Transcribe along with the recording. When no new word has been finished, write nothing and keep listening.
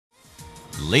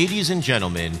Ladies and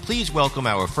gentlemen, please welcome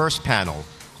our first panel,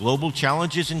 Global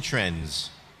Challenges and Trends.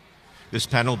 This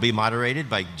panel will be moderated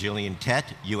by Gillian Tett,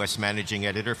 U.S. Managing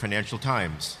Editor, Financial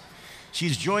Times.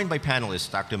 She's joined by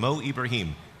panelists Dr. Mo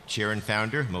Ibrahim, Chair and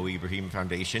Founder, Mo Ibrahim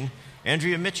Foundation,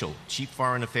 Andrea Mitchell, Chief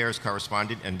Foreign Affairs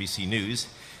Correspondent, NBC News,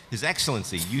 His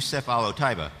Excellency Yousef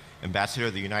Otaiba, Ambassador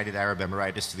of the United Arab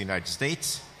Emirates to the United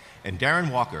States, and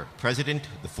Darren Walker, President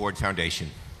of the Ford Foundation.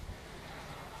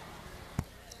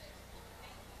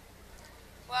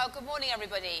 Well, good morning,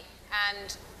 everybody,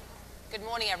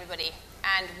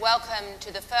 and welcome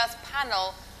to the first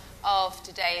panel of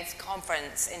today's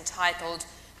conference entitled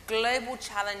Global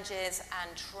Challenges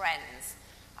and Trends.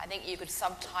 I think you could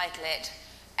subtitle it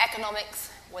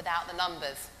Economics Without the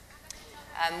Numbers.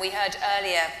 We heard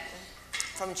earlier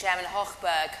from Chairman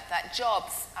Hochberg that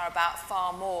jobs are about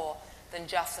far more than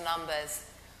just the numbers.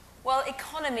 Well,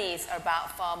 economies are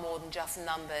about far more than just the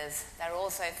numbers. They're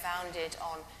also founded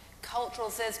on cultural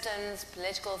systems,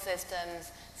 political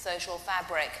systems, social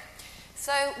fabric.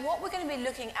 So what we're going to be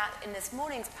looking at in this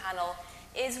morning's panel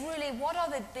is really what are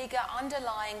the bigger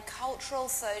underlying cultural,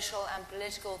 social, and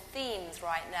political themes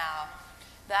right now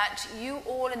that you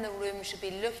all in the room should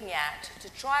be looking at to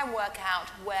try and work out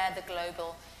where the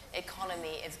global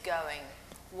economy is going.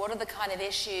 What are the kind of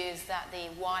issues that the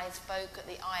wise folk at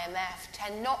the IMF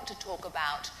tend not to talk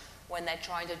about when they're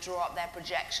trying to draw up their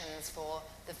projections for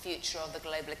the future of the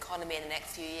global economy in the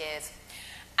next few years.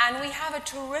 And we have a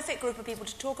terrific group of people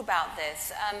to talk about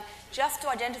this, just to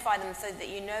identify them so that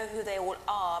you know who they all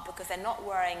are, because they're not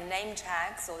wearing name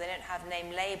tags or they don't have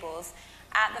name labels.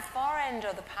 At the far end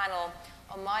of the panel,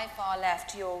 on my far left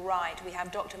to your right, we have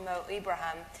Dr. Mo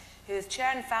Ibrahim, who's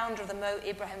chair and founder of the Mo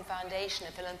Ibrahim Foundation,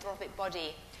 a philanthropic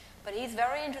body. But he's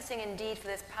very interesting indeed for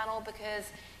this panel because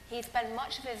he spent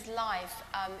much of his life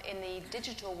in the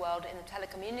digital world, in the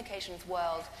telecommunications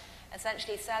world,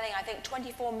 essentially selling, I think,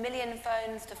 24 million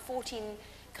phones to 14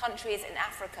 countries in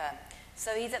Africa.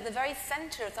 So he's at the very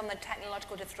center of some of the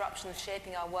technological disruptions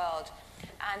shaping our world.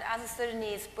 And as a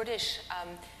Sudanese-British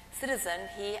citizen,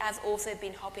 he has also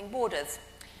been hopping borders.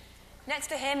 Next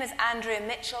to him is Andrea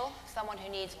Mitchell, someone who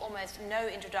needs almost no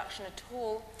introduction at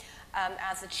all,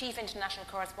 as the chief international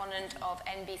correspondent of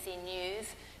NBC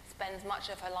News. Spends much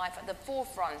of her life at the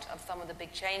forefront of some of the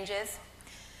big changes.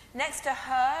 Next to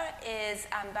her is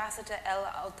Ambassador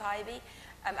Otaiba,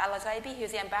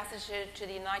 who's the ambassador to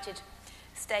the United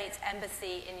States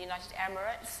Embassy in the United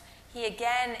Emirates. He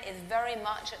again is very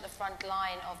much at the front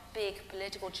line of big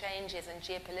political changes and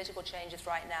geopolitical changes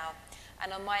right now.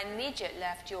 And on my immediate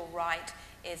left, your right,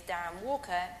 is Darren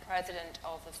Walker, president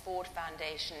of the Ford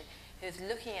Foundation, who's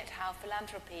looking at how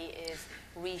philanthropy is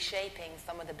reshaping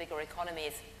some of the bigger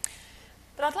economies.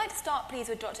 But I'd like to start, please,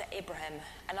 with Dr. Ibrahim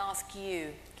and ask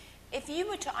you, if you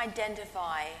were to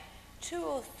identify 2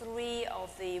 or 3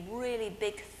 of the really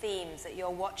big themes that you're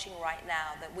watching right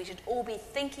now that we should all be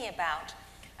thinking about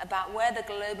where the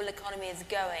global economy is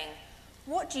going,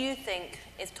 what do you think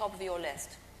is top of your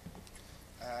list?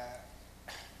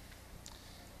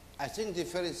 I think the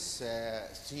first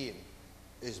theme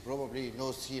is probably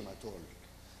no theme at all.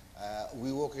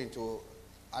 We walk into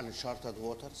uncharted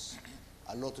waters.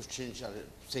 A lot of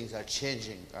things are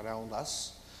changing around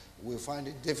us. We find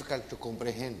it difficult to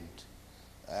comprehend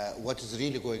what is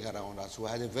really going around us. We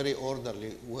had a very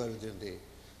orderly world in the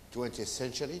 20th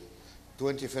century.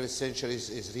 21st century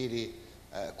is really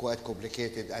quite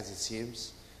complicated as it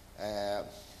seems.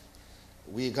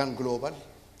 We've gone global,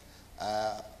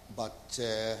 but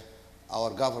our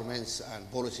governments and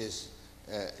policies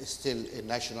is still in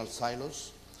national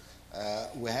silos.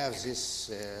 We have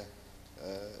this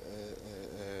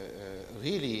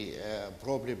really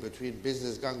problem between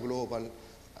business gone global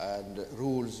and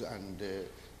rules and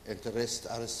interests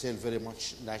are still very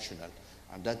much national.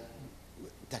 And that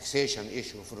taxation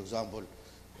issue, for example,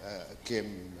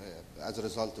 came as a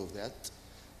result of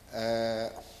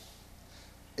that.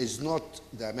 It's not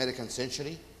the American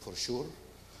century, for sure,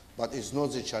 but it's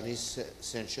not the Chinese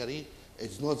century.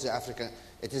 It's not the African.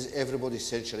 It is everybody's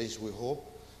centuries, we hope,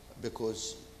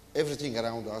 because everything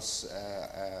around us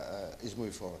is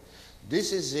moving forward.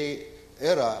 This is the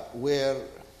era where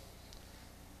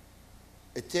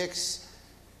it takes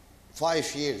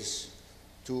 5 years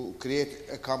to create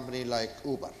a company like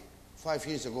Uber. 5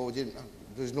 years ago,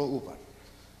 there's no Uber.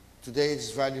 Today,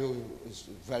 its value is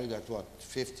valued at what,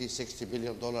 $50, $60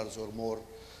 billion or more,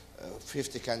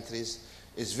 50 countries.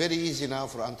 It's very easy now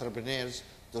for entrepreneurs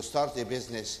to start a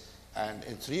business, and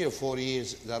in 3 or 4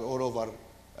 years, they're all over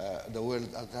the world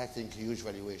attracting huge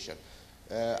valuation.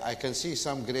 I can see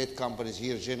some great companies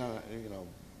here, GE,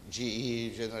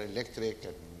 General Electric,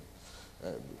 and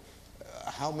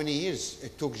how many years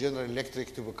it took General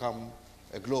Electric to become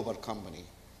a global company?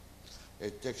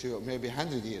 It takes you maybe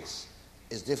 100 years.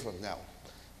 It's different now.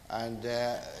 And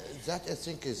that, I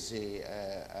think, is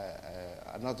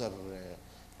another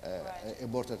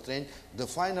important trend. The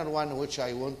final one, which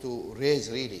I want to raise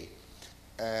really,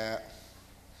 the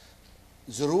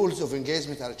rules of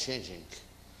engagement are changing.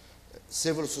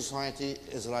 Civil society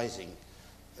is rising.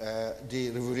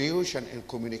 The revolution in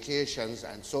communications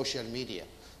and social media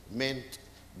meant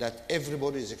that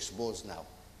everybody is exposed now.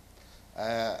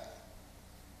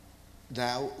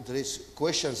 Now there is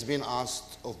questions being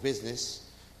asked of business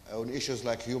on issues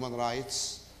like human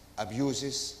rights,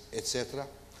 abuses, etc.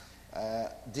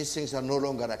 These things are no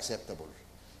longer acceptable.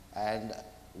 And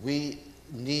we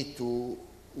need to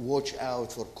watch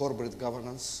out for corporate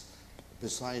governance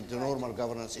beside the normal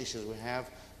governance issues we have,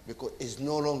 because it's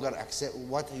no longer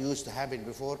what used to happen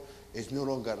before is no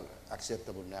longer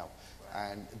acceptable now.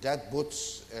 And that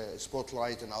puts a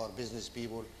spotlight on our business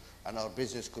people and our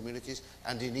business communities,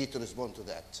 and they need to respond to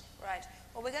that. Right.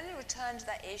 Well, we're going to return to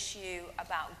that issue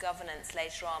about governance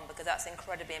later on, because that's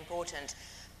incredibly important.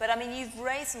 But I mean, you've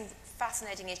raised some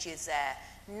fascinating issues there.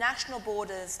 National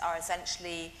borders are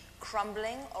essentially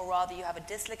crumbling, or rather you have a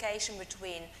dislocation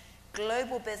between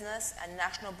global business and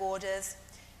national borders.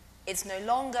 It's no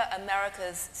longer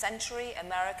America's century.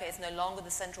 America is no longer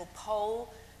the central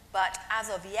pole, but as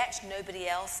of yet, nobody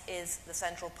else is the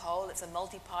central pole. It's a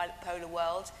multipolar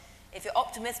world. If you're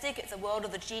optimistic, it's a world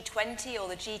of the G20 or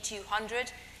the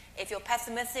G200. If you're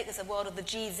pessimistic, it's a world of the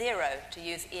G0, to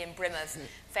use Ian Brimmer's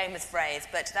famous phrase.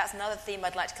 But that's another theme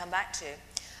I'd like to come back to.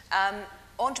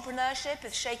 Entrepreneurship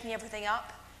is shaking everything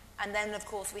up. And then, of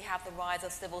course, we have the rise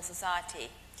of civil society.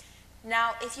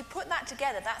 Now, if you put that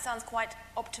together, that sounds quite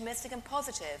optimistic and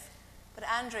positive. But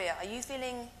Andrea, are you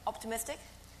feeling optimistic?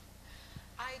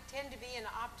 I tend to be an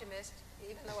optimist,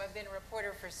 even though I've been a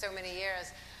reporter for so many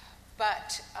years.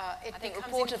 But I think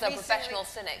reporters are professional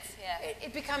cynics. Yeah.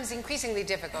 It becomes increasingly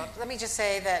difficult. Let me just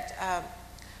say that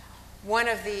one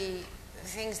of the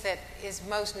things that is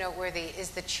most noteworthy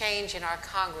is the change in our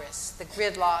Congress, the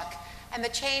gridlock, and the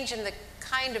change in the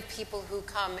kind of people who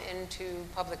come into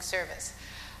public service,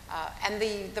 and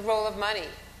the role of money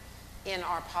in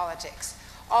our politics.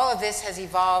 All of this has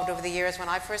evolved over the years. When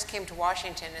I first came to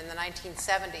Washington in the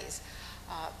 1970s,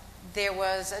 there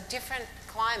was a different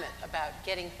climate about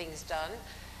getting things done,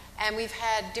 and we've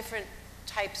had different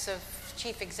types of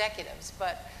chief executives,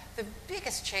 but the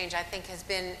biggest change, I think, has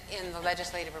been in the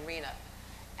legislative arena,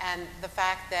 and the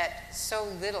fact that so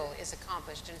little is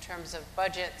accomplished in terms of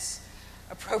budgets,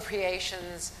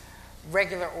 appropriations,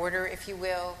 regular order, if you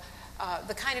will.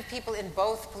 The kind of people in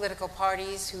both political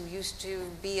parties who used to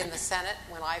be in the Senate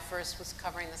when I first was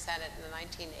covering the Senate in the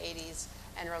 1980s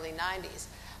and early 90s,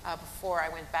 before I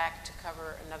went back to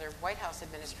cover another White House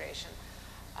administration.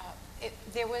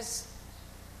 There was,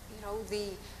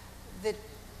 the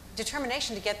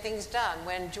determination to get things done.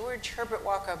 When George Herbert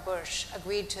Walker Bush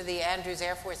agreed to the Andrews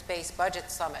Air Force Base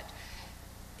Budget Summit,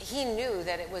 he knew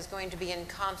that it was going to be in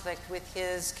conflict with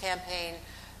his campaign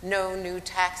no new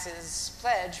taxes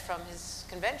pledge from his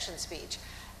convention speech.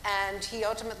 And he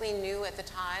ultimately knew at the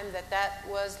time that that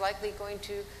was likely going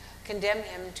to condemn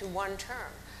him to one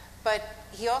term. But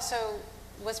he also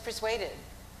was persuaded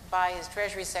by his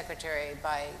Treasury Secretary,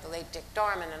 by the late Dick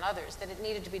Darman and others, that it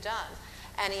needed to be done.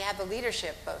 And he had the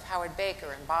leadership of Howard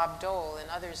Baker and Bob Dole and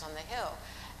others on the Hill,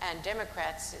 and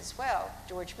Democrats as well,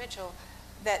 George Mitchell,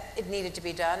 that it needed to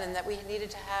be done and that we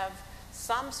needed to have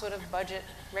some sort of budget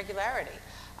regularity.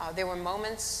 There were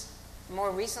moments more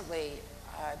recently,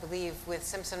 I believe, with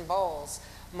Simpson Bowles,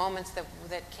 moments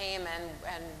that came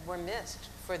and were missed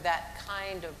for that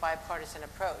kind of bipartisan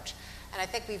approach. And I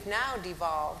think we've now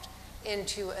devolved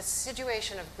into a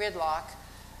situation of gridlock.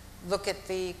 Look at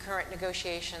the current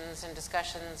negotiations and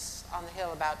discussions on the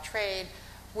Hill about trade,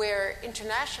 where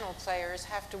international players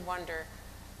have to wonder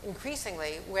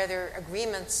increasingly whether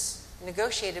agreements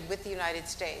negotiated with the United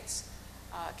States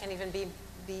can even be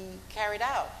carried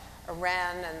out.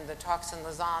 Iran and the talks in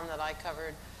Lausanne that I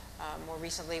covered more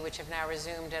recently, which have now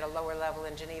resumed at a lower level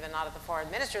in Geneva, not at the foreign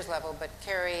ministers level, but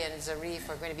Kerry and Zarif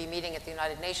are going to be meeting at the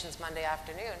United Nations Monday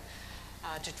afternoon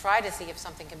to try to see if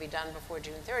something can be done before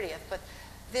June 30th. But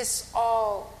this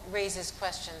all raises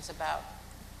questions about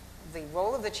the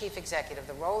role of the chief executive,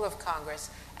 the role of Congress,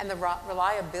 and the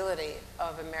reliability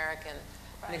of American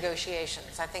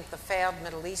negotiations. I think the failed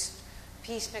Middle East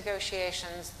peace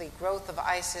negotiations, the growth of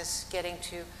ISIS, getting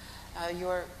to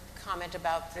your comment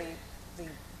about the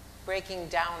breaking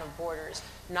down of borders,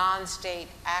 non-state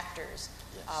actors,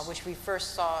 which we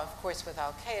first saw, of course, with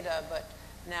Al-Qaeda, but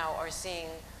now are seeing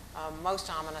most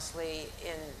ominously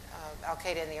in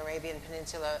Al-Qaeda in the Arabian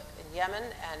Peninsula in Yemen,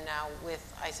 and now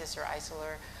with ISIS or ISIL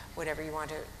or whatever you want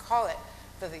to call it.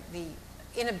 The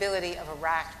inability of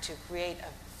Iraq to create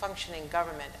a functioning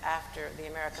government after the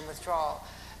American withdrawal.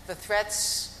 The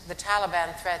threats, the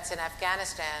Taliban threats in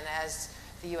Afghanistan, as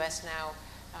the U.S. now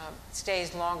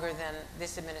stays longer than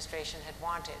this administration had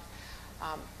wanted.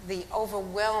 The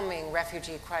overwhelming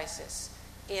refugee crisis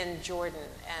in Jordan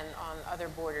and on other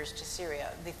borders to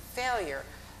Syria. The failure,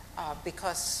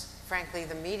 because frankly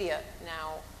the media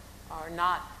now are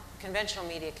not, conventional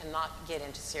media cannot get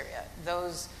into Syria.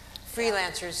 Those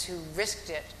freelancers who risked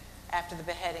it after the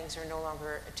beheadings are no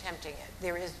longer attempting it.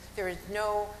 There is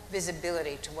no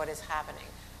visibility to what is happening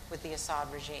with the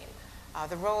Assad regime.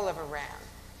 The role of Iran.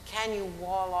 Can you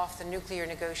wall off the nuclear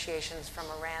negotiations from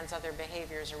Iran's other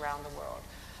behaviors around the world?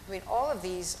 I mean, all of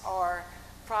these are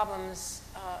problems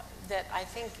that I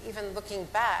think, even looking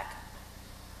back,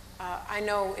 I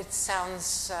know it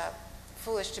sounds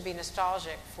foolish to be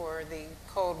nostalgic for the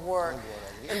Cold War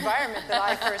environment that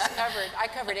I first covered. I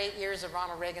covered 8 years of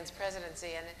Ronald Reagan's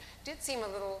presidency, and it did seem a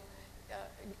little,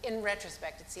 in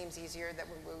retrospect, it seems easier that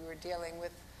when we were dealing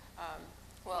with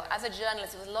well, as a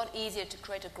journalist, it was a lot easier to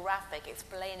create a graphic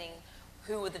explaining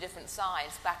who were the different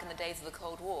sides back in the days of the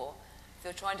Cold War. If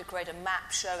you're trying to create a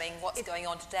map showing what's going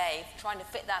on today, trying to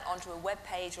fit that onto a web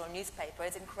page or a newspaper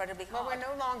is incredibly hard. Well, we're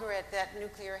no longer at that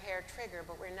nuclear hair trigger,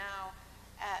 but we're now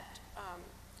at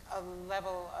a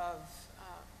level of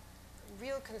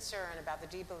real concern about the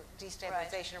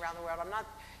destabilization around the world. I'm not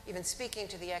even speaking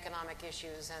to the economic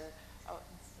issues and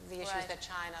the issues that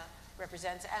China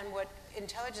represents, and what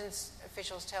intelligence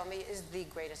officials tell me is the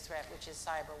greatest threat, which is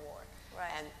cyber war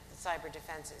and cyber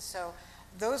defenses. So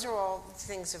those are all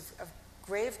things of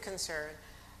grave concern.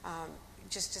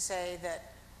 Just to say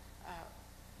that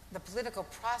the political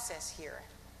process here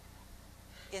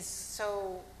is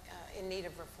so in need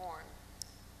of reform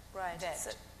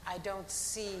that I don't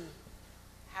see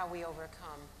how we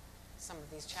overcome some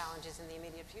of these challenges in the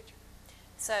immediate future.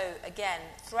 So again,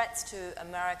 threats to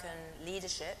American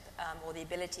leadership or the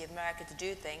ability of America to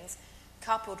do things,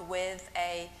 coupled with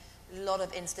a lot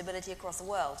of instability across the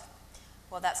world.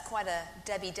 Well, that's quite a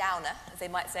Debbie Downer, as they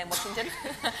might say in Washington.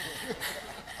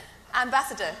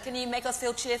 Ambassador, can you make us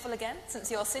feel cheerful again, since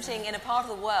you're sitting in a part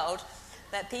of the world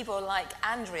that people like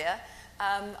Andrea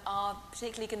are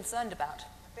particularly concerned about?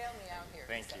 Bail me out here.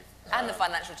 Thank you. And the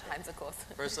Financial Times, of course.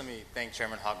 First, let me thank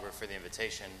Chairman Hogberg for the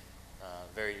invitation.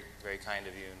 Very, very kind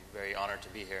of you, and very honored to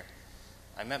be here.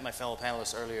 I met my fellow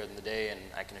panelists earlier in the day, and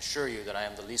I can assure you that I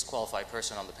am the least qualified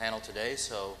person on the panel today,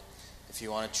 so if you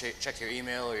want to check your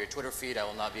email or your Twitter feed, I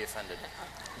will not be offended.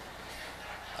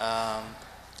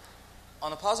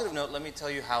 On a positive note, let me tell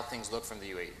you how things look from the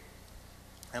UAE.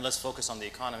 And let's focus on the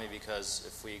economy, because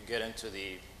if we get into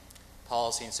the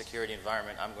policy and security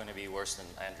environment, I'm going to be worse than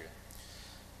Andrea.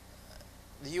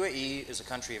 The UAE is a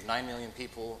country of 9 million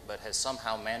people, but has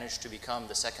somehow managed to become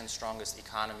the second strongest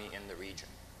economy in the region.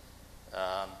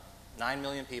 9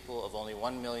 million people of only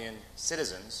 1 million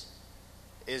citizens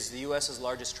is the U.S.'s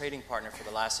largest trading partner for the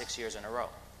last 6 years in a row,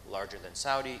 larger than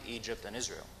Saudi, Egypt, and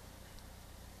Israel.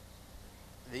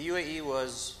 The UAE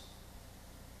was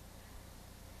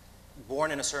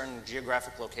born in a certain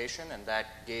geographic location, and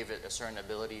that gave it a certain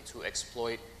ability to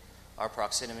exploit our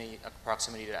proximity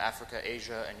to Africa,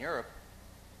 Asia, and Europe.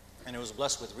 And it was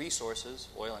blessed with resources,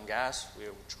 oil and gas,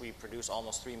 which we produce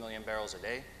almost 3 million barrels a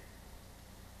day.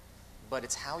 But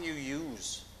it's how you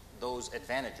use those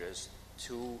advantages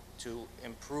to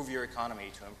improve your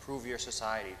economy, to improve your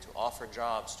society, to offer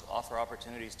jobs, to offer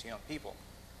opportunities to young people.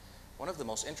 One of the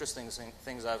most interesting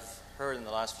things I've heard in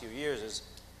the last few years is,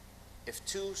 if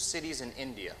two cities in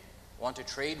India want to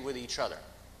trade with each other,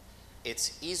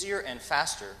 it's easier and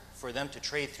faster for them to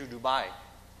trade through Dubai,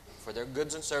 for their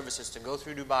goods and services to go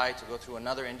through Dubai, to go through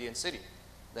another Indian city,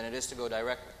 than it is to go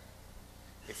directly.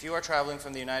 If you are traveling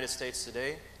from the United States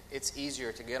today, it's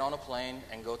easier to get on a plane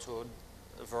and go to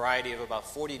a variety of about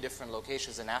 40 different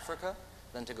locations in Africa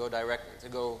than to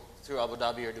go through Abu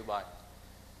Dhabi or Dubai.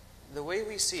 The way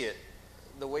we see it,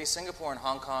 the way Singapore and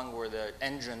Hong Kong were the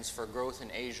engines for growth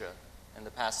in Asia in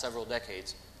the past several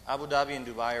decades, Abu Dhabi and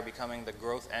Dubai are becoming the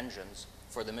growth engines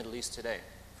for the Middle East today.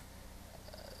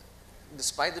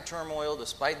 Despite the turmoil,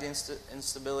 despite the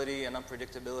instability and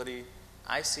unpredictability,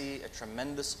 I see a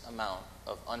tremendous amount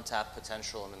of untapped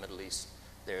potential in the Middle East.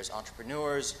 There's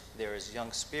entrepreneurs, there is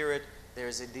young spirit, there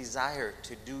is a desire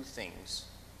to do things,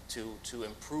 to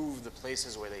improve the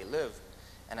places where they live.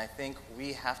 And I think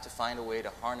we have to find a way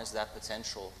to harness that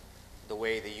potential the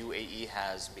way the UAE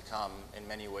has become, in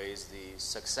many ways, the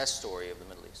success story of the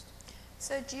Middle East.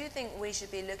 So do you think we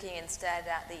should be looking instead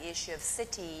at the issue of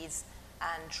cities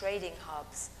and trading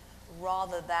hubs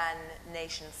rather than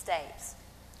nation states?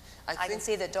 I can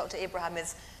see that Dr. Ibrahim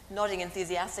is nodding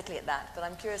enthusiastically at that, but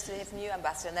I'm curious to hear from you,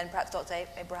 Ambassador, and then perhaps Dr.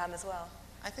 Ibrahim as well.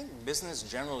 I think business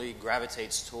generally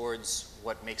gravitates towards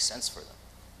what makes sense for them.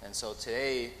 And so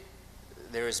today,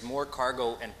 there is more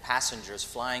cargo and passengers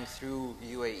flying through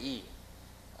UAE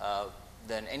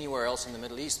than anywhere else in the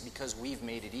Middle East because we've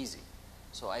made it easy.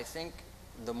 So I think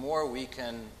the more we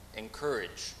can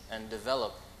encourage and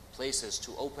develop places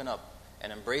to open up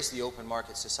and embrace the open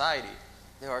market society,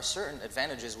 there are certain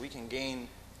advantages we can gain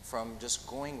from just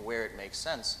going where it makes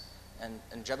sense.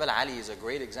 And Jebel Ali is a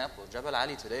great example. Jebel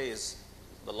Ali today is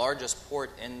the largest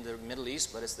port in the Middle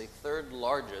East, but it's the third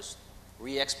largest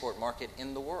re-export market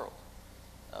in the world.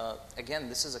 Again,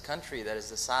 this is a country that is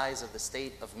the size of the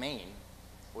state of Maine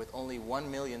with only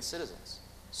 1 million citizens.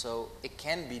 So it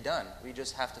can be done. We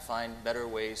just have to find better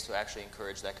ways to actually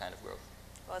encourage that kind of growth.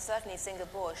 Well, certainly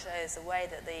Singapore shows the way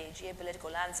that the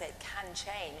geopolitical landscape can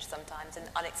change sometimes in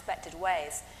unexpected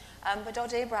ways. But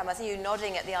Dr. Ibrahim, I think you're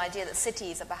nodding at the idea that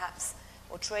cities are perhaps,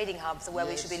 or trading hubs are where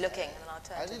we should be looking.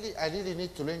 And I really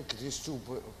need to link these 2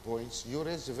 points. You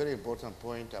raised a very important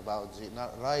point about the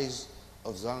rise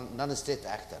of non-state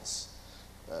actors.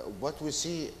 What we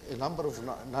see, a number of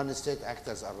non-state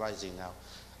actors are rising now.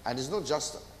 And it's not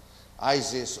just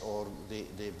ISIS or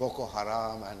the Boko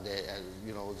Haram and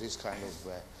this kind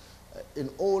of, in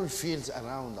all fields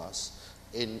around us,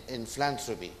 in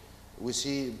philanthropy, we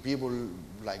see people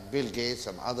like Bill Gates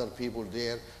and other people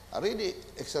there are really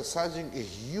exercising a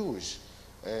huge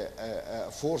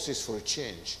forces for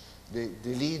change. They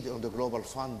lead on the global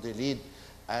fund, they lead,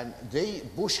 and they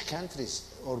push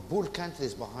countries or pull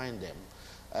countries behind them.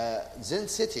 Then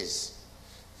cities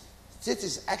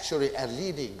actually are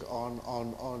leading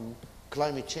on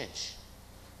climate change.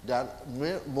 They are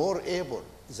more able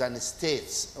than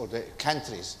states or the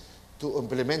countries to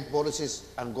implement policies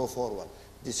and go forward.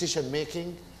 Decision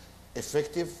making,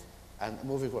 effective, and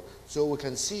moving forward. So we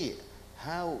can see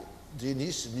how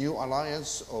this new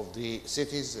alliance of the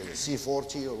cities,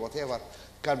 C40 or whatever,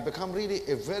 can become really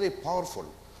a very powerful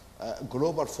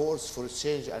global force for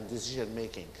change and decision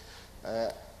making.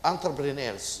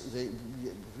 Entrepreneurs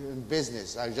in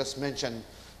business, I just mentioned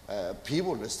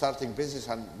people starting business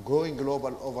and going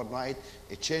global overnight,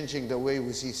 changing the way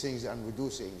we see things and we do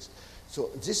things.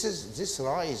 So this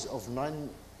rise of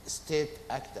non-state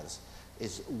actors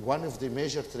is one of the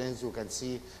major trends we can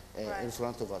see in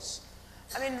front of us.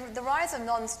 I mean, the rise of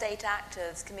non-state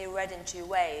actors can be read in 2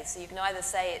 ways. So you can either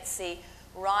say it's the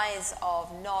rise of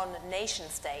non-nation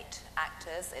state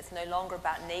actors. It's no longer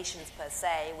about nations per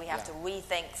se. We have to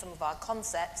rethink some of our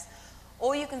concepts.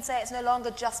 Or you can say it's no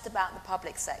longer just about the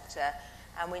public sector,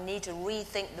 and we need to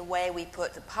rethink the way we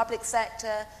put the public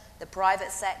sector, the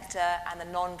private sector, and the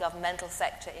non-governmental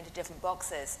sector into different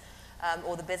boxes,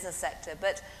 or the business sector.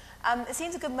 But it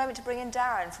seems a good moment to bring in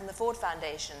Darren from the Ford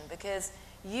Foundation, because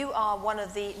you are one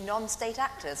of the non-state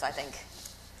actors, I think.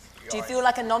 Do you feel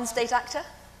like a non-state actor?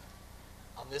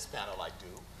 On this panel, I do.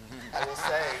 I will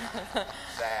say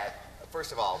that,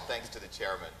 first of all, thanks to the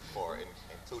chairman for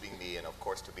including me, and of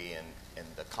course to be in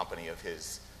the company of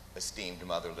his esteemed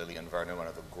mother, Lillian Vernon, one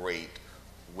of the great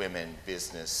women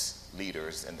business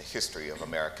leaders in the history of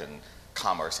American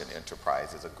commerce and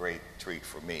enterprise, is a great treat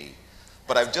for me.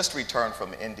 But I've just returned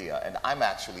from India, and I'm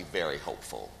actually very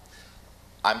hopeful.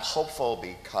 I'm hopeful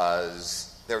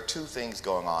because there are 2 things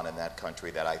going on in that country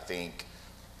that I think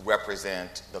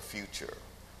represent the future.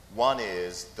 One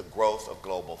is the growth of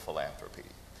global philanthropy.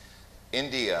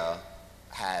 India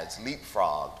has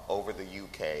leapfrogged over the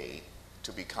UK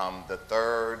to become the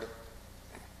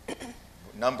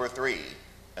number 3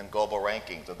 in global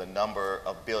rankings of the number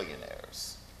of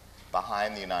billionaires,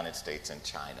 behind the United States and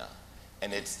China.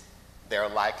 And they're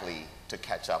likely to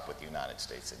catch up with the United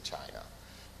States and China.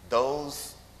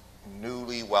 Those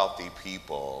newly wealthy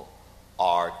people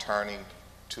are turning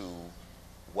to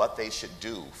what they should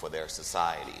do for their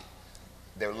society.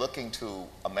 They're looking to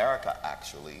America,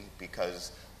 actually,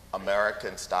 because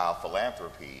American-style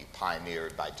philanthropy,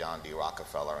 pioneered by John D.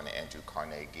 Rockefeller and Andrew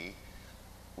Carnegie,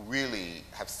 really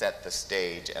have set the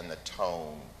stage and the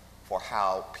tone for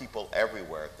how people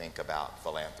everywhere think about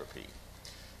philanthropy.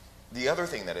 The other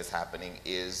thing that is happening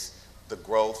is the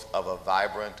growth of a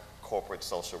vibrant corporate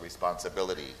social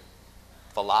responsibility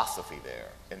philosophy there.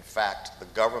 In fact, the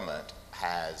government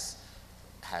has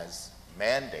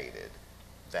mandated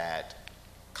that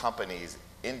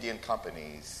Indian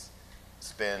companies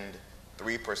spend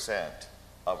 3%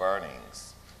 of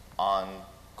earnings on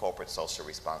corporate social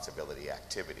responsibility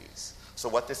activities. So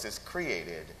what this has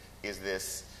created is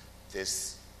this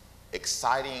this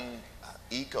exciting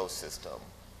ecosystem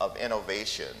of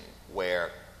innovation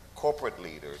where corporate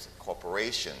leaders,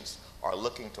 corporations are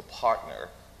looking to partner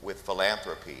with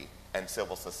philanthropy and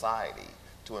civil society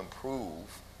to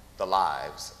improve the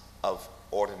lives of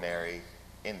ordinary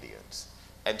Indians.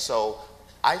 And so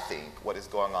I think what is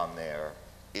going on there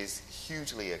is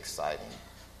hugely exciting.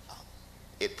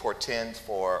 It portends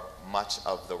for much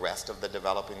of the rest of the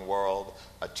developing world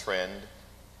a trend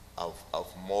of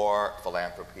more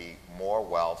philanthropy, more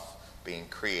wealth being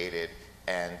created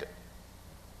and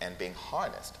being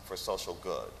harnessed for social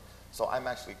good. So I'm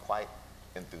actually quite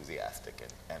enthusiastic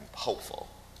and hopeful,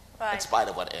 in spite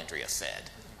of what Andrea said.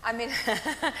 I mean,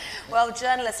 well,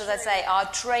 journalists, as I say, are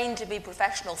trained to be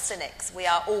professional cynics. We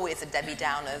are always the Debbie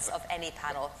Downers of any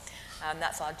panel.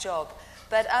 That's our job.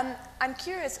 But I'm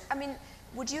curious, I mean,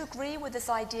 would you agree with this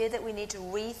idea that we need to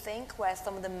rethink where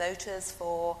some of the motors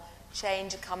for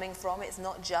change are coming from? It's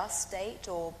not just state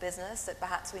or business, that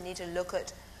perhaps we need to look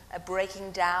at a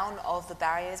breaking down of the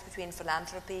barriers between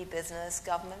philanthropy, business,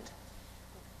 government?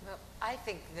 Well, I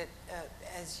think that,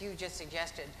 as you just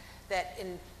suggested, that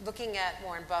in looking at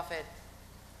Warren Buffett,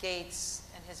 Gates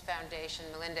and his foundation,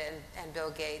 Melinda and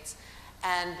Bill Gates,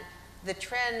 and the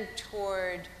trend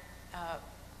toward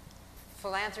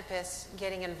philanthropists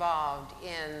getting involved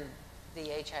in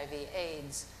the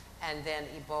HIV/AIDS and then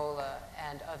Ebola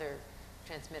and other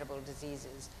transmittable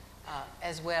diseases,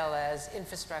 as well as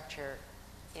infrastructure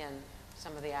in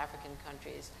some of the African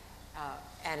countries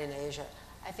and in Asia.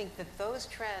 I think that those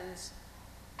trends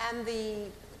and the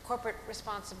corporate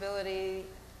responsibility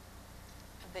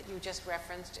that you just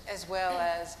referenced, as well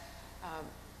as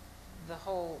the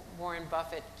whole Warren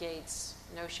Buffett Gates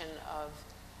notion of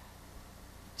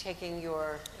taking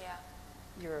your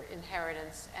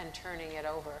inheritance and turning it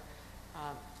over,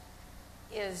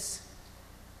 is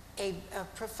a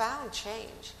profound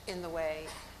change in the way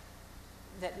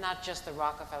that not just the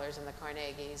Rockefellers and the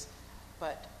Carnegies,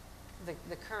 but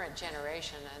the current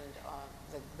generation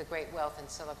and the great wealth in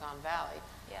Silicon Valley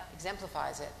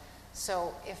exemplifies it.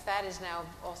 So if that is now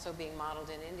also being modeled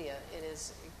in India, it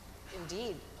is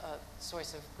indeed a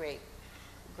source of great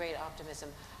optimism.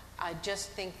 I just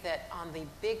think that on the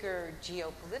bigger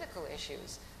geopolitical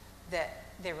issues, that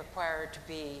there require to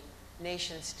be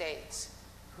nation states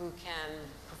who can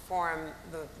perform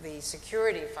the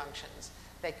security functions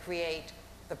that create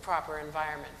the proper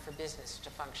environment for business to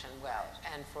function well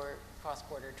and for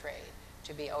cross-border trade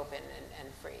to be open and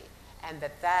free. And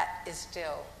that is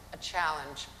still a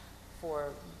challenge for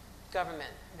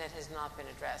government that has not been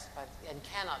addressed and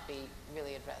cannot be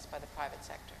really addressed by the private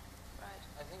sector. Right.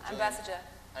 I think, Ambassador.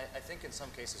 I think in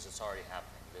some cases it's already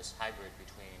happening, this hybrid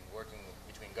working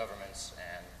between governments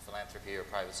and philanthropy or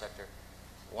private sector.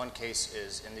 One case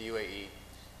is in the UAE.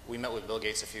 We met with Bill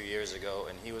Gates a few years ago,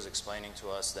 and he was explaining to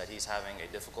us that he's having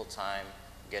a difficult time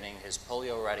getting his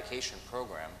polio eradication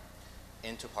program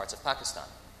into parts of Pakistan.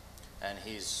 And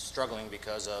he's struggling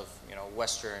because of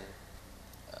Western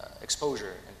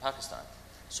exposure in Pakistan.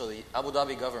 So the Abu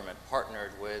Dhabi government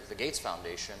partnered with the Gates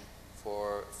Foundation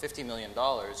for $50 million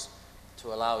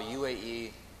to allow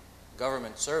UAE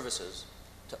government services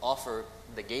to offer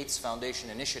the Gates Foundation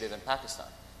initiative in Pakistan.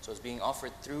 So it's being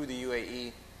offered through the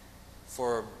UAE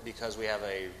because we have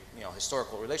a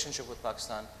historical relationship with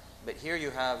Pakistan. But here you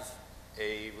have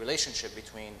a relationship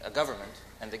between a government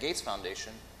and the Gates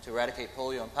Foundation to eradicate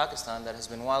polio in Pakistan that has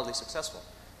been wildly successful.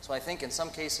 So I think in some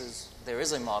cases there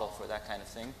is a model for that kind of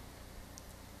thing.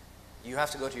 You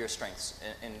have to go to your strengths.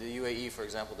 In the UAE, for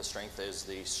example, the strength is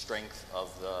the strength of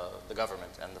the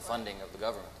government and the funding of the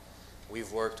government.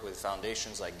 We've worked with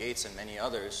foundations like Gates and many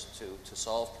others to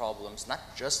solve problems, not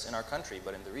just in our country,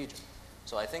 but in the region.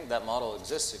 So I think that model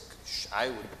exists.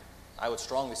 I would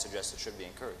strongly suggest it should be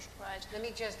encouraged. Right. Let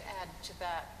me just add to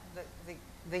that.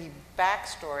 The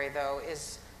backstory, though,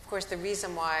 is, of course, the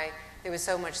reason why there was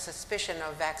so much suspicion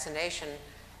of vaccination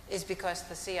is because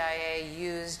the CIA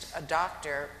used a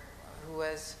doctor who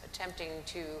was attempting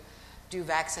to do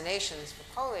vaccinations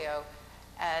for polio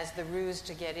as the ruse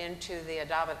to get into the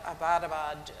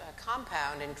Abbottabad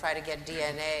compound and try to get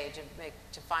DNA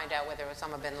to find out whether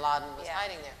Osama bin Laden was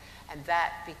hiding there. And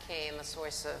that became a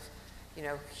source of,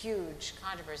 huge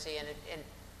controversy, and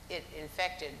it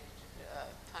infected,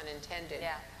 pun intended,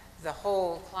 the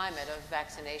whole climate of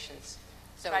vaccinations.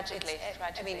 So tragically,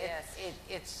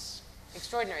 it's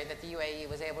extraordinary that the UAE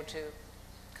was able to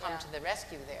come to the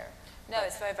rescue there. No,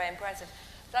 it's very, very impressive.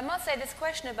 But I must say, this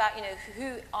question about,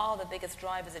 who are the biggest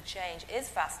drivers of change is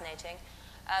fascinating.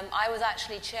 I was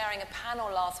actually chairing a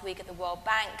panel last week at the World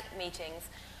Bank meetings,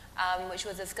 which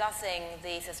was discussing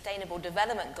the Sustainable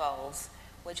Development Goals,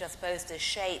 which are supposed to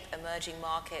shape emerging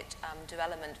market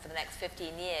development for the next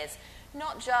 15 years,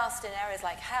 not just in areas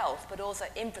like health, but also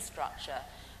infrastructure,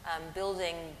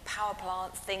 building power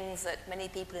plants, things that many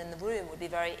people in the room would be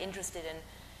very interested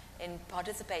in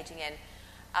participating in.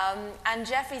 And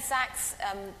Jeffrey Sachs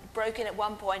broke in at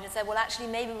one point and said, well, actually,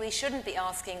 maybe we shouldn't be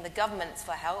asking the governments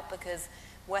for help because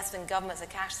Western governments are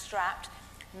cash-strapped.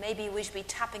 Maybe we should be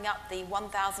tapping up the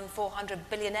 1,400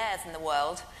 billionaires in the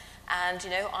world, and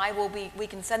we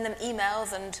can send them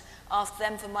emails and ask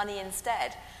them for money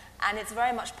instead. And it's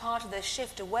very much part of the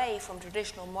shift away from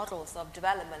traditional models of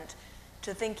development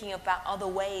to thinking about other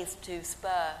ways to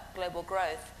spur global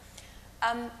growth.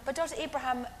 But Dr.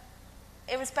 Ibrahim,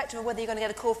 irrespective of whether you're going to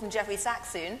get a call from Jeffrey Sachs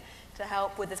soon to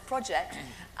help with this project,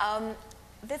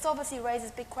 this obviously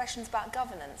raises big questions about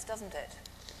governance, doesn't it?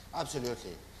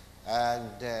 Absolutely. And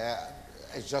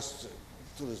it's just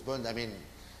to respond,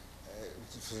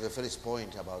 for the first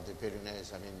point about the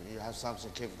billionaires, you have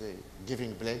something called the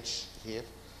Giving Pledge here.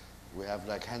 We have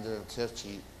like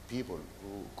 130 people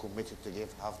who committed to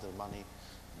give half their money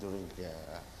during,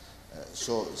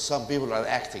 so some people are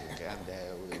acting, and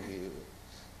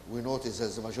we notice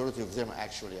that the majority of them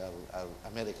actually are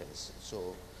Americans.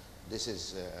 So this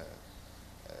is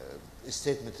a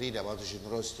statement really about the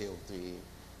generosity of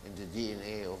in the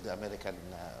DNA of the American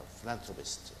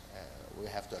philanthropist. We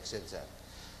have to accept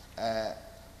that.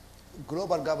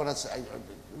 Global governance, I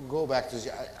go back to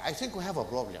I think we have a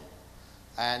problem,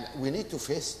 and we need to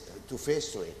face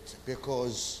it,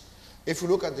 because if you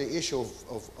look at the issue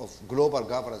of global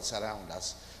governance around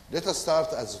us, let us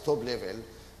start at the top level.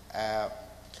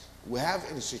 We have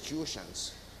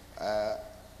institutions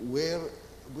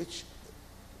which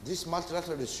these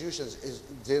multilateral institutions,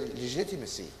 their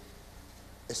legitimacy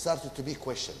started to be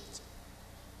questioned.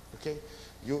 Okay,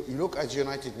 you look at the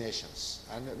United Nations,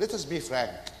 and let us be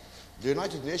frank. The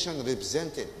United Nations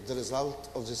represented the result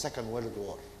of the Second World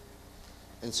War.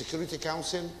 In Security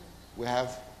Council, we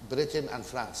have Britain and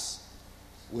France.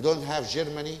 We don't have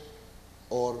Germany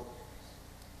or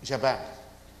Japan.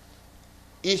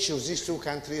 Each of these two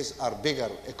countries are bigger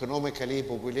economically,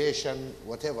 population,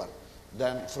 whatever,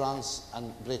 than France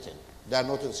and Britain. They are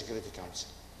not in the Security Council.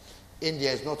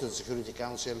 India is not in the Security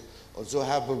Council, although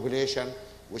have population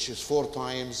which is 4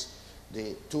 times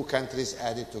the two countries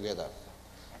added together.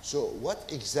 So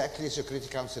what exactly Security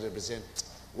Council represents?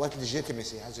 What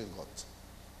legitimacy has it got?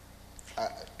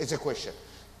 It's a question.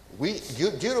 Do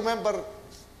you remember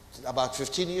about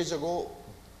 15 years ago,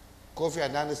 Kofi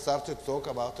Annan started to talk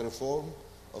about reform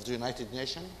of the United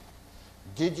Nations?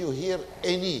 Did you hear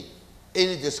any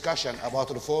discussion about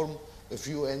reform of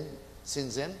UN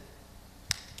since then?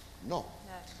 No.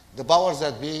 The powers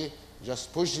that be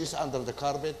just push this under the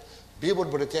carpet. People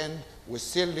pretend we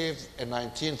still live in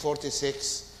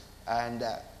 1946, and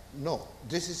no,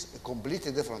 this is a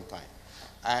completely different time.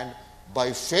 And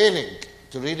by failing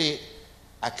to really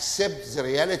accept the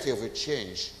reality of a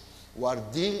change, we are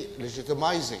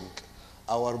delegitimizing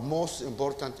our most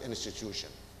important institution.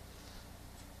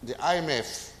 The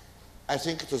IMF, I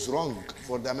think it was wrong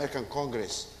for the American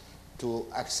Congress to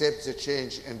accept the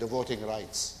change in the voting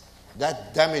rights.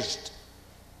 That damaged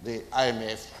the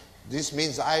IMF. This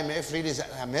means the IMF really is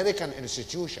an American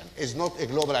institution, is not a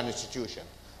global institution.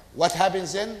 What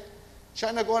happens then?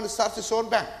 China go and start its own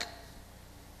bank.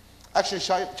 Actually,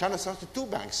 China started 2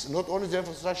 banks, not only the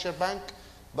infrastructure bank,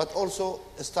 but also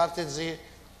started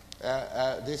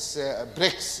this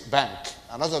BRICS bank,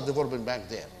 another development bank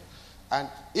there. And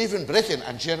even Britain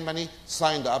and Germany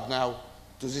signed up now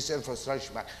to this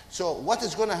infrastructure bank. So what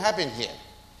is going to happen here?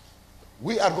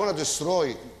 We are going to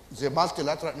destroy the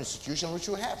multilateral institution which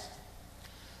we have.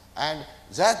 And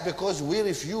that because we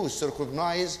refuse to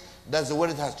recognize that the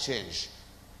world has changed.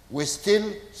 We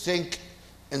still think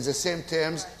in the same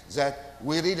terms that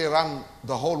we really run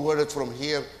the whole world from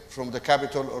here, from the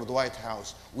Capitol or the White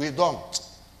House. We don't.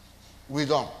 We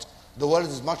don't. The world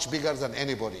is much bigger than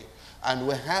anybody. And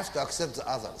we have to accept the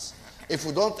others. If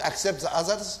we don't accept the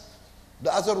others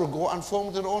will go and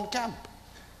form their own camp.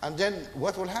 And then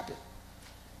what will happen?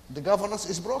 The governance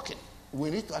is broken. We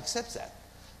need to accept that.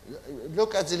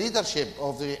 Look at the leadership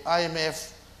of the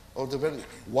IMF.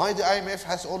 Why the IMF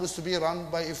has always to be run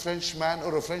by a French man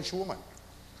or a French woman?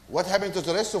 What happened to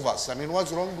the rest of us? I mean,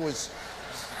 what's wrong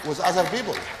with other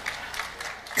people?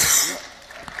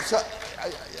 So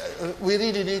we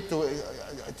really need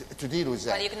to deal with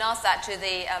that. Well, you can ask that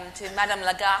to Madame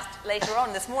Lagarde later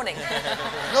on this morning.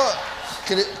 No,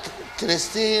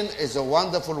 Christine is a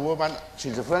wonderful woman.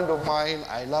 She's a friend of mine.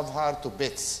 I love her to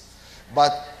bits.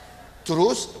 But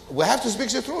truth, we have to speak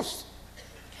the truth.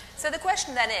 So the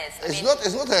question then is...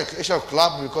 It's not an issue of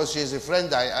club because she's a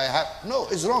friend I have. No,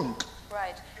 it's wrong.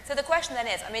 Right. So the question then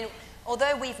is, I mean,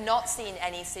 although we've not seen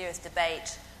any serious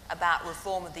debate about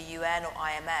reform of the UN or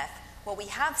IMF, what we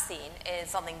have seen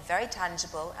is something very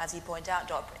tangible, as you point out,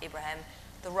 Dr. Ibrahim,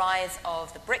 the rise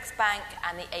of the BRICS Bank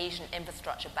and the Asian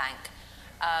Infrastructure Bank.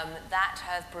 That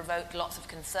has provoked lots of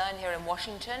concern here in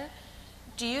Washington.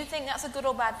 Do you think that's a good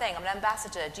or bad thing? I mean,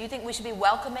 Ambassador, do you think we should be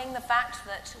welcoming the fact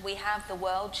that we have the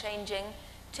world changing,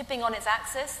 tipping on its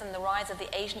axis, and the rise of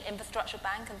the Asian Infrastructure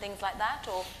Bank and things like that?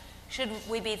 Or should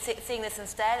we be seeing this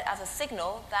instead as a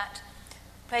signal that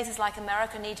places like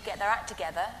America need to get their act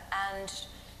together and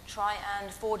try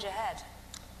and forge ahead?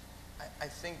 I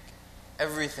think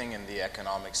everything in the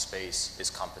economic space is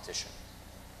competition.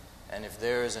 And if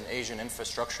there is an Asian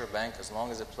Infrastructure Bank, as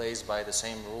long as it plays by the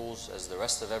same rules as the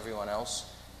rest of everyone else,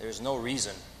 there's no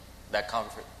reason that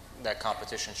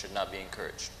competition should not be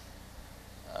encouraged.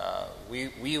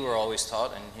 We were always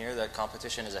taught in here that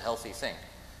competition is a healthy thing.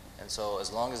 And so as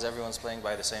long as everyone's playing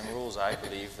by the same rules, I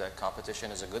believe that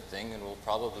competition is a good thing and will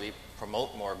probably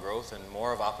promote more growth and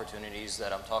more of opportunities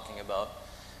that I'm talking about,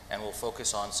 and will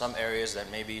focus on some areas that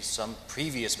maybe some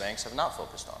previous banks have not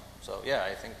focused on. So yeah,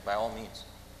 I think by all means.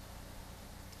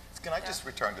 Can I just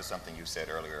return to something you said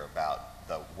earlier about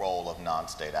the role of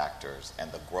non-state actors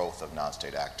and the growth of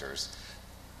non-state actors?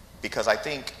 Because I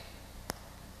think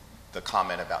the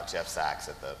comment about Jeff Sachs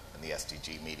in the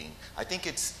SDG meeting, I think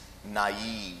it's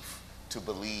naive to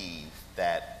believe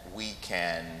that we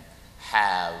can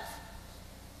have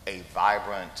a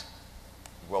vibrant,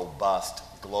 robust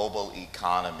global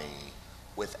economy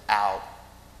without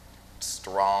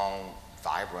strong,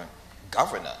 vibrant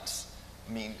governance.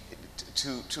 I mean,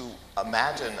 to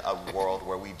imagine a world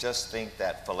where we just think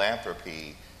that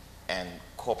philanthropy and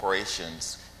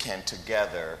corporations can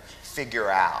together figure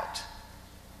out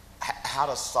how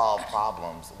to solve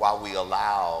problems while we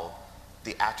allow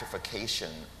the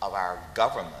atrophication of our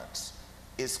governments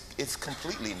is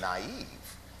completely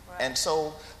naive. Right. And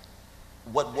so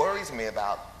what worries me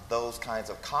about those kinds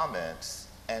of comments,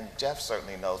 and Jeff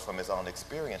certainly knows from his own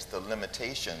experience the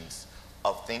limitations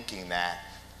of thinking that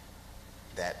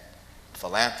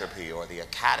philanthropy or the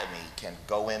academy can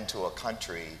go into a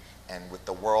country and with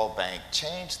the World Bank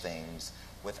change things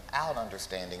without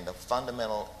understanding the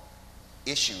fundamental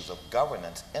issues of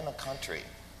governance in a country.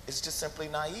 It's just simply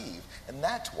naive. And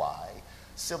that's why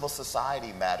civil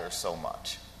society matters so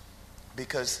much.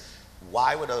 Because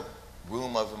why would a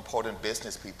room of important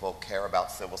business people care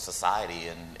about civil society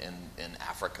in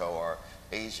Africa or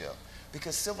Asia?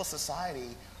 Because civil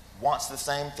society wants the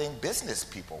same thing business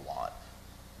people want.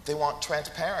 They want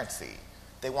transparency.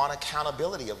 They want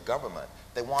accountability of government.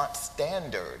 They want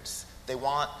standards. They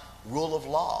want rule of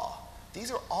law. These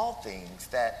are all things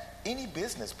that any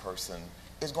business person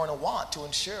is going to want to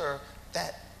ensure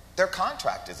that their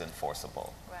contract is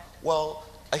enforceable. Right. Well,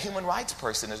 a human rights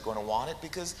person is going to want it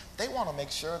because they want to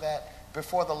make sure that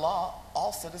before the law,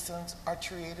 all citizens are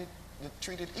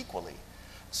treated equally.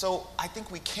 So I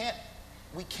think we can't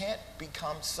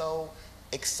become so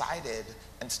excited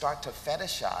and start to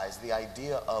fetishize the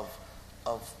idea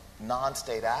of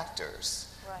non-state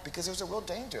actors, right, because there's a real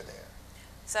danger there.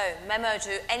 So, memo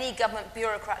to any government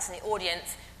bureaucrats in the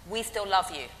audience, we still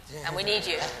love you, and we need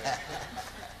you.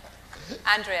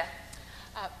 Andrea.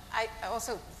 I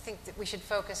also think that we should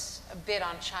focus a bit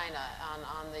on China,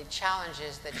 on the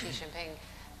challenges that Xi Jinping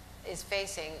is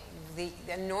facing, the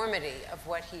enormity of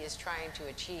what he is trying to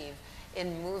achieve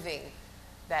in moving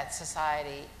that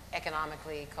society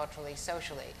economically, culturally,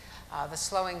 socially. The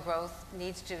slowing growth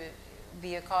needs to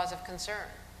be a cause of concern.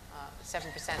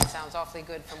 7% sounds awfully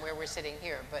good from where we're sitting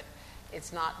here, but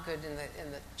it's not good in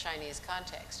the Chinese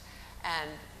context. And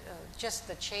just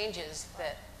the changes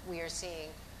that we are seeing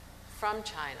from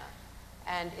China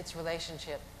and its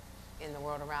relationship in the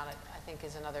world around it, I think,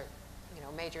 is another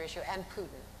major issue. And Putin.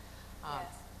 Yes.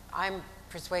 I'm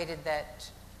persuaded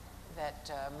that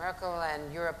Merkel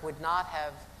and Europe would not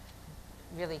have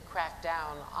really cracked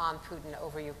down on Putin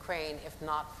over Ukraine if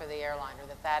not for the airliner,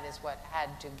 that is what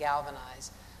had to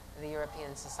galvanize the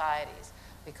European societies.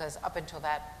 Because up until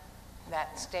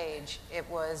that stage, it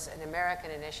was an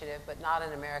American initiative, but not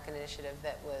an American initiative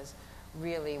that was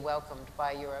really welcomed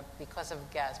by Europe because of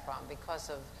Gazprom, because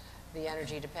of the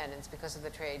energy dependence, because of the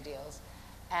trade deals.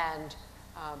 And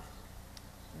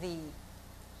the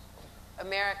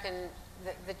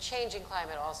changing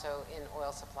climate also in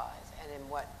oil supplies and in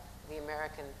what the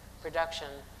American production,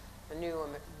 the new,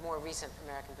 more recent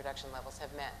American production levels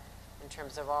have meant in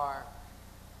terms of our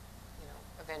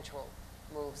eventual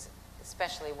moves,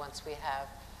 especially once we have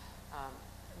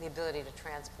the ability to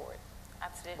transport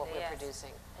Absolutely, what we're yes.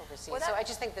 producing overseas. Well, So I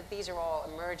just think that these are all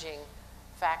emerging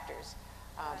factors.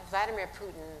 Vladimir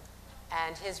Putin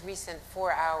and his recent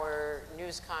 4-hour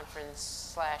news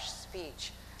conference /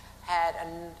 speech had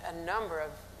a number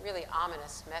of really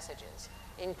ominous messages,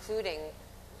 including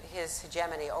his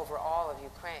hegemony over all of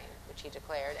Ukraine, which he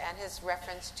declared, and his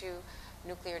reference to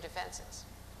nuclear defenses.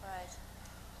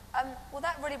 Right. Well,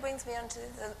 that really brings me on to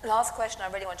the last question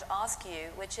I really want to ask you,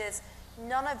 which is,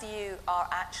 none of you are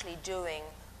actually doing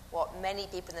what many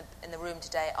people in the room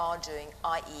today are doing,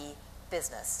 i.e.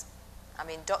 business. I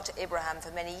mean, Dr. Ibrahim,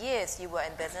 for many years you were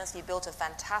in business. You built a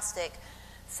fantastic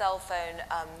cell phone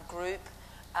group.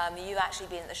 You've actually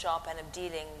been at the sharp end of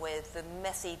dealing with the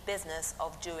messy business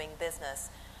of doing business.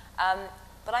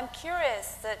 But I'm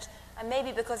curious that, and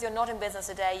maybe because you're not in business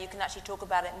today, you can actually talk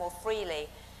about it more freely.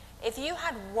 If you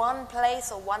had one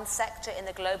place or one sector in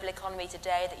the global economy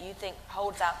today that you think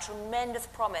holds out tremendous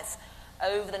promise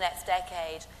over the next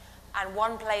decade, and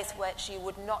one place which you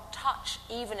would not touch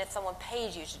even if someone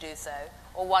paid you to do so,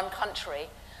 or one country,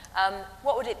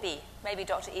 what would it be? Maybe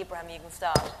Dr. Ibrahim, you can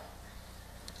start.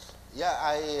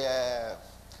 Yeah,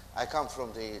 I come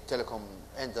from the telecom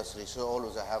industry, so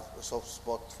always I have a soft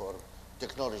spot for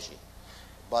technology.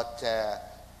 But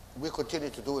we continue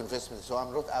to do investments, so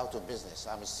I'm not out of business.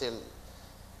 I'm still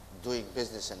doing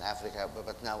business in Africa,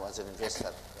 but now as an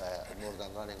investor, more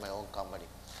than running my own company.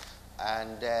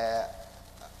 And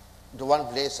the one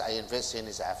place I invest in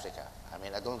is Africa. I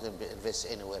mean, I don't invest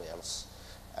anywhere else.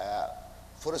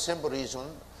 For a simple reason,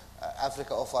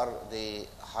 Africa offers the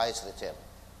highest return.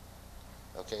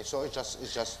 Okay, so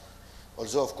it's just,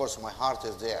 although of course my heart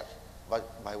is there, but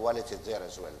my wallet is there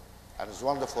as well. And it's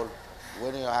wonderful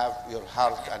when you have your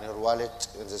heart and your wallet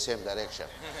in the same direction.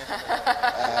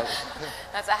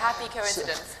 That's a happy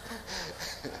coincidence.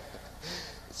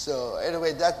 So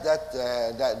anyway,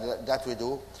 that we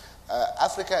do.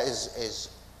 Africa is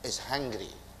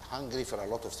hungry for a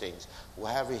lot of things. We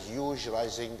have a huge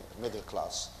rising middle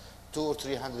class. 200 or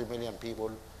 300 million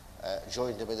people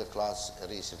joined the middle class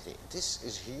recently. This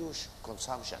is huge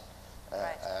consumption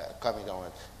coming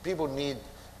down. People need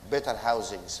better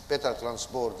housings, better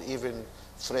transport, even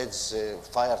Fred's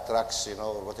fire trucks,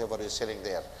 or whatever is selling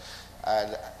there.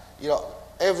 And,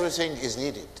 everything is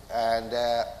needed. And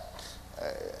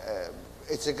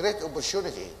it's a great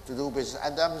opportunity to do business.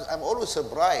 And I'm always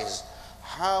surprised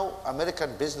how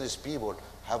American business people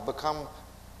have become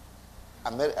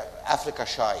Africa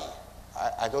shy.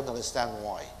 I don't understand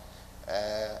why.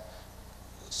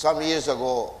 Some years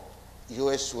ago,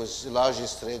 U.S. was the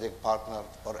largest trading partner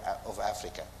of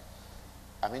Africa.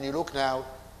 I mean, you look now,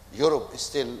 Europe is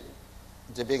still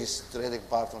the biggest trading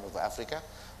partner of Africa,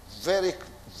 very,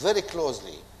 very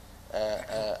closely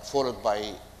followed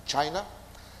by China.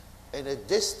 In a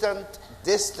distant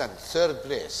third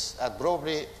place, at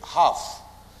probably half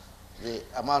the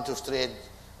amount of trade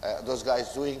those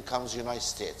guys doing comes United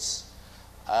States.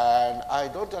 And I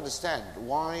don't understand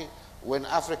why, when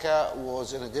Africa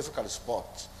was in a difficult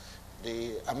spot,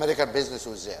 the American business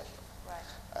was there.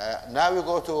 Right. Now you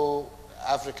go to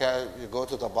Africa, you go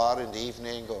to the bar in the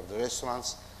evening or the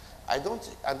restaurants, I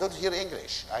don't hear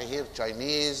English. I hear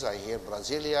Chinese, I hear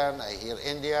Brazilian, I hear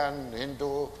Indian,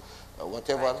 Hindu,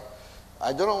 whatever. Right.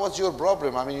 I don't know what's your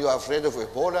problem. I mean, you're afraid of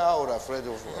Ebola or afraid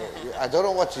of... I don't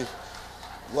know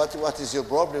what is your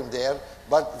problem there.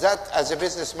 But that, as a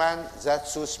businessman, that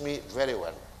suits me very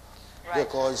well. Right.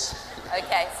 Because...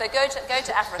 Okay, so go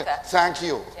to Africa. Thank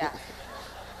you. Yeah.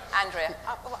 Andrea.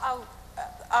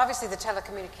 Obviously, the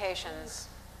telecommunications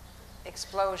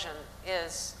explosion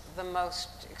is the most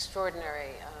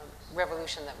extraordinary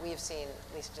revolution that we've seen,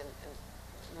 at least in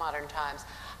modern times.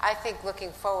 I think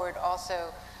looking forward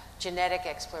also, genetic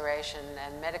exploration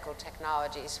and medical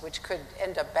technologies, which could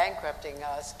end up bankrupting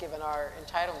us given our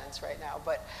entitlements right now.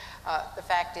 But the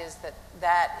fact is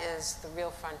that is the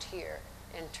real frontier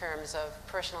in terms of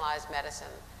personalized medicine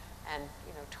and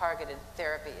targeted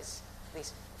therapies, at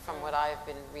least from what I've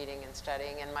been reading and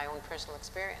studying and my own personal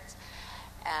experience,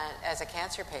 and as a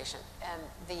cancer patient. And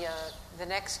the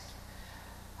next,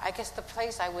 I guess the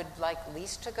place I would like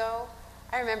least to go,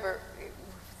 I remember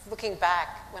looking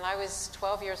back, when I was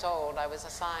 12 years old, I was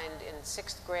assigned in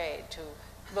 6th grade to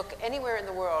look anywhere in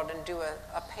the world and do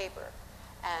a paper.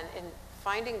 And in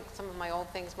finding some of my old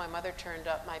things my mother turned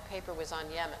up, my paper was on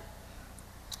Yemen.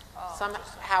 Oh,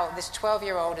 somehow this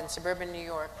 12-year-old in suburban New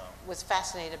York was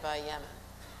fascinated by Yemen.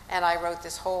 And I wrote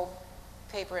this whole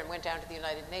paper and went down to the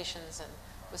United Nations and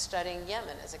was studying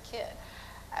Yemen as a kid.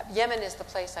 Yemen is the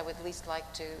place I would least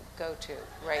like to go to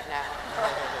right now.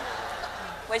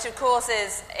 Which, of course,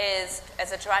 is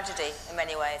a tragedy in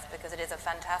many ways, because it is a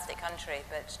fantastic country,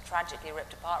 but tragically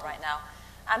ripped apart right now.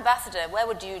 Ambassador, where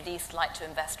would you least like to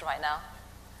invest right now?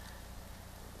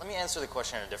 Let me answer the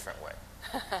question in a different way.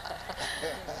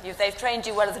 They've trained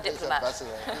you well as a diplomat.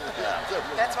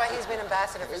 That's why he's been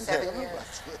ambassador for 7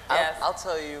 years. Yes. I'll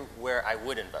tell you where I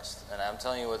would invest. And I'm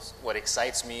telling you what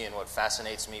excites me and what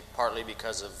fascinates me, partly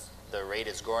because of the rate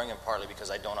it's growing and partly because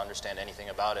I don't understand anything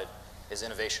about it, is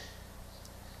innovation.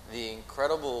 The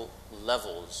incredible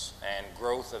levels and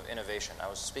growth of innovation. I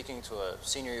was speaking to a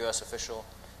senior U.S. official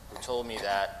who told me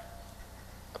that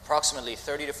approximately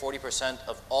 30 to 40%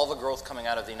 of all the growth coming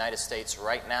out of the United States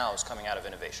right now is coming out of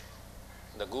innovation.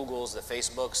 The Googles, the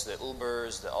Facebooks, the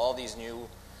Ubers, all these new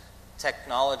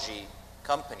technology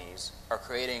companies are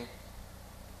creating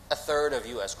a third of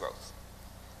U.S. growth.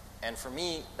 And for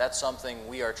me, that's something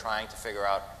we are trying to figure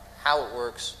out how it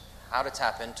works, how to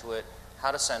tap into it,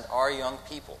 how to send our young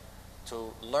people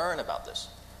to learn about this.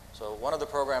 So one of the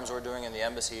programs we're doing in the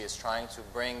embassy is trying to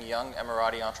bring young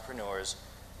Emirati entrepreneurs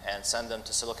and send them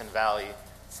to Silicon Valley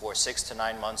for 6 to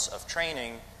 9 months of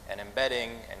training and embedding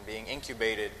and being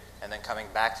incubated and then coming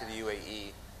back to the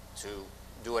UAE to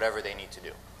do whatever they need to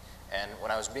do. And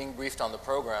when I was being briefed on the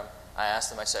program, I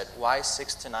asked them, I said, why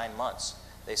 6 to 9 months?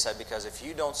 They said, because if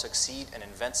you don't succeed and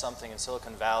invent something in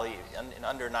Silicon Valley, in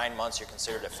under 9 months, you're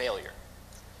considered a failure.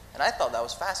 And I thought that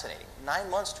was fascinating.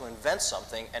 9 months to invent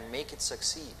something and make it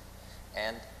succeed.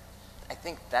 And I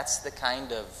think that's the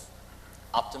kind of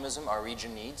optimism our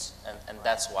region needs, and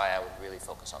that's why I would really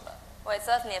focus on that. Well, it's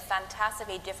certainly a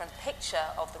fantastically different picture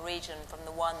of the region from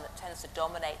the one that tends to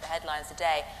dominate the headlines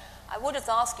today. I would just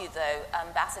ask you, though,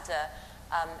 Ambassador,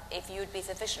 if you would be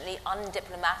sufficiently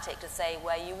undiplomatic to say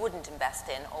where you wouldn't invest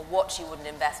in or what you wouldn't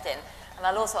invest in. And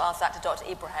I'll also ask that to Dr.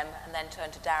 Ibrahim and then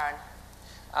turn to Darren.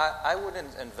 I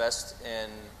wouldn't invest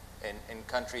in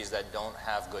countries that don't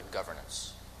have good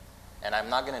governance. And I'm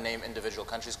not going to name individual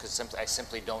countries because I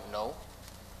simply don't know.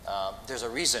 There's a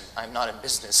reason I'm not in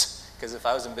business, because if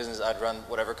I was in business, I'd run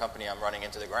whatever company I'm running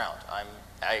into the ground.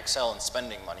 I excel in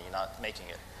spending money, not making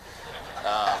it.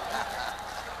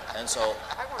 And so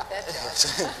I want that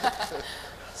job.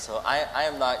 So I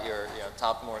am not your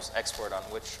topmost expert on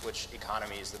which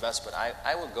economy is the best, but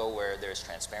I would go where there's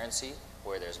transparency,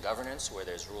 where there's governance, where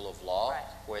there's rule of law, right,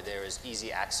 where there is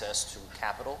easy access to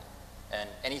capital, and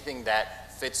anything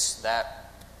that fits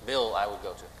that bill, I would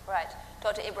go to. Right.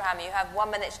 Dr. Ibrahim, you have 1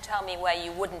 minute to tell me where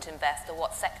you wouldn't invest or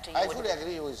what sector you wouldn't. I fully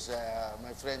agree with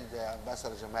my friend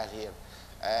Ambassador Jamal here.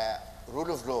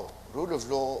 Rule of law. Rule of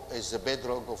law is the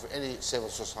bedrock of any civil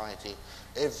society.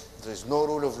 If there's no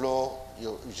rule of law,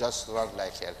 you just run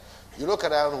like hell. You look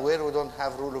around where we don't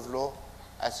have rule of law,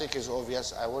 I think it's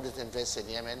obvious. I wouldn't invest in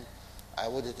Yemen. I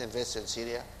wouldn't invest in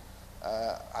Syria.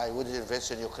 I wouldn't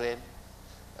invest in Ukraine.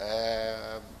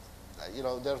 There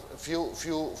are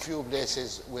few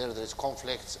places where there's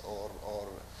conflicts, or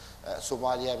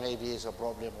Somalia maybe is a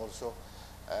problem also.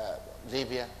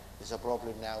 Libya is a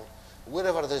problem now.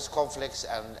 Wherever there's conflicts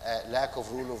and lack of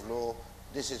rule of law,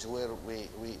 this is where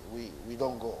we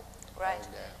don't go. Right.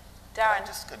 And, Darren. I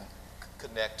just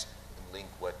connect and link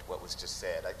what was just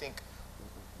said. I think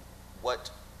what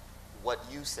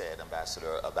you said,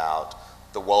 Ambassador, about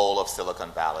the role of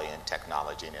Silicon Valley in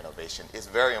technology and innovation is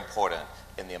very important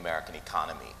in the American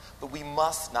economy. But we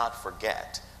must not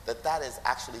forget that that is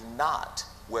actually not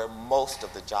where most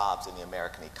of the jobs in the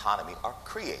American economy are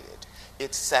created.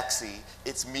 It's sexy,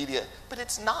 it's media, but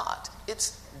it's not.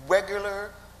 It's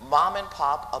regular mom and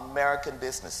pop American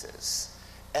businesses.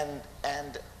 And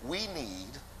we need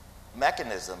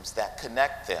mechanisms that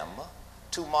connect them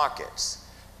to markets,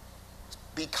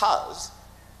 because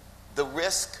the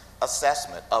risk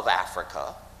assessment of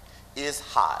Africa is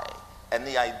high. And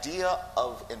the idea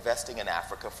of investing in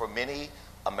Africa for many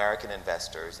American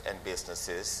investors and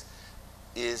businesses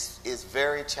is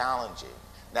very challenging.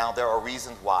 Now, there are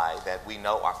reasons why that we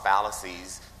know are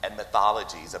fallacies and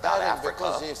mythologies about Africa.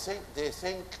 Because they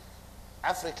think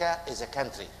Africa is a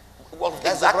country. Well,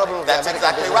 that's exactly. the problem. That's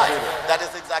exactly right. That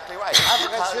is exactly right.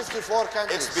 Africa is 54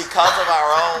 countries. It's because of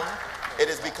our own. It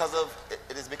is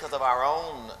because of our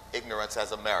own ignorance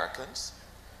as Americans,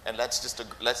 and let's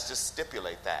just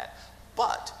stipulate that.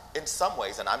 But in some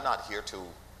ways, and I'm not here to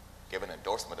give an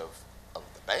endorsement of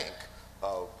the bank,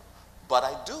 but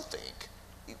I do think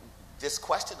this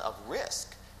question of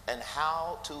risk and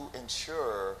how to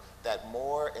ensure that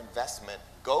more investment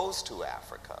goes to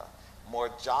Africa, more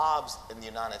jobs in the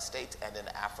United States and in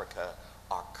Africa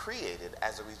are created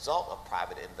as a result of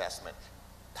private investment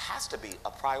has to be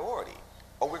a priority.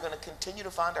 Or we're going to continue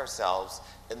to find ourselves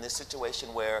in this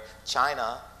situation where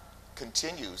China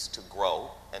continues to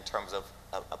grow in terms of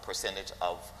a percentage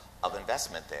of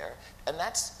investment there. And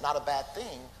that's not a bad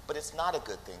thing, but it's not a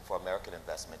good thing for American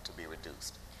investment to be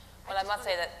reduced. Well, I must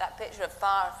say that picture of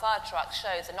fire trucks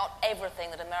shows that not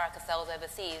everything that America sells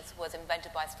overseas was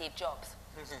invented by Steve Jobs.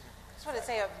 I just want to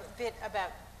say a bit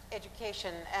about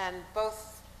education and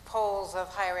both poles of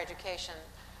higher education.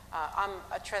 I'm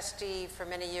a trustee for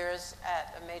many years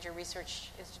at a major research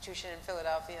institution in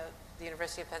Philadelphia, the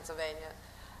University of Pennsylvania,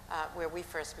 where we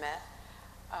first met.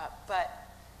 But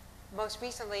most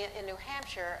recently in New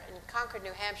Hampshire, in Concord,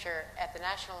 New Hampshire, at the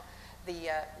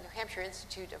New Hampshire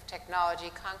Institute of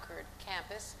Technology Concord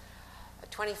campus, a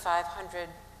 2,500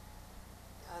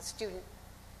 student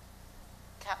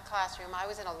classroom. I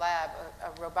was in a lab,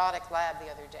 a robotic lab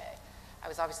the other day. I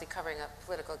was obviously covering a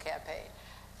political campaign.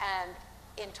 And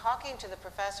in talking to the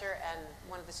professor and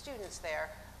one of the students there,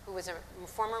 who was a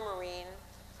former Marine,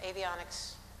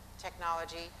 avionics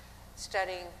technology,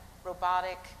 studying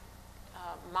robotic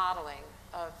modeling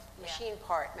of machine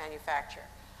part manufacture.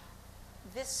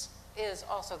 This is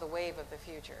also the wave of the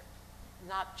future,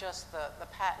 not just the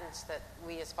patents that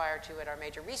we aspire to at our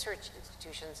major research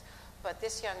institutions, but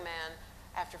this young man,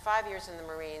 after 5 years in the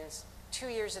Marines, 2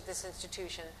 years at this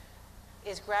institution,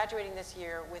 is graduating this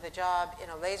year with a job in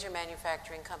a laser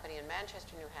manufacturing company in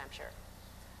Manchester, New Hampshire.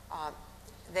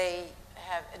 They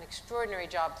have an extraordinary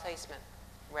job placement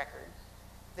record.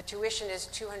 The tuition is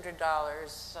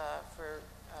 $200 for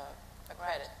a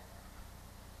credit.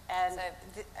 And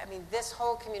I mean, this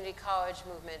whole community college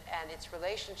movement and its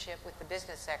relationship with the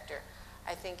business sector,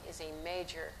 I think, is a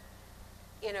major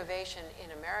innovation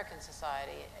in American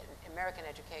society, American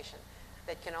education,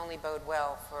 that can only bode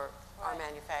well for our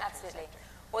manufacturing sector.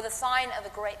 Well, the sign of a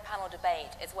great panel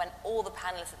debate is when all the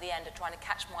panelists at the end are trying to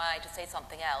catch my eye to say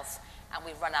something else, and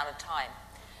we've run out of time.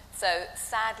 So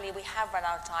sadly, we have run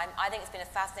out of time. I think it's been a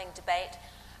fascinating debate.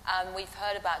 We've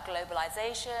heard about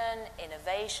globalization,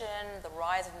 innovation, the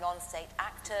rise of non-state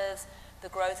actors, the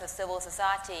growth of civil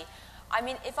society. I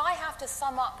mean, if I have to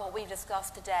sum up what we've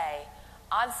discussed today,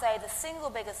 I'd say the single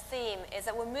biggest theme is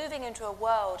that we're moving into a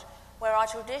world where our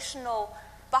traditional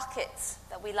buckets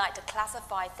that we like to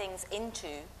classify things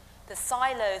into, the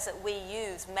silos that we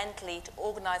use mentally to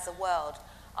organize the world,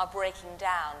 are breaking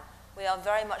down. We are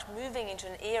very much moving into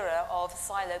an era of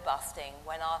silo busting,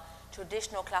 when our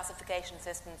traditional classification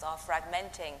systems are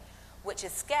fragmenting, which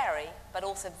is scary, but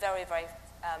also very, very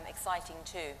exciting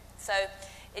too. So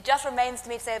it just remains to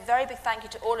me to say a very big thank you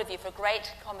to all of you for a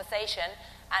great conversation,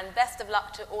 and best of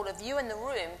luck to all of you in the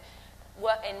room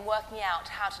in working out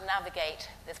how to navigate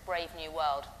this brave new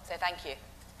world. So thank you.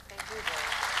 Thank you, Darren.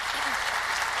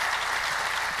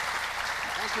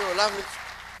 Thank you. Lovely.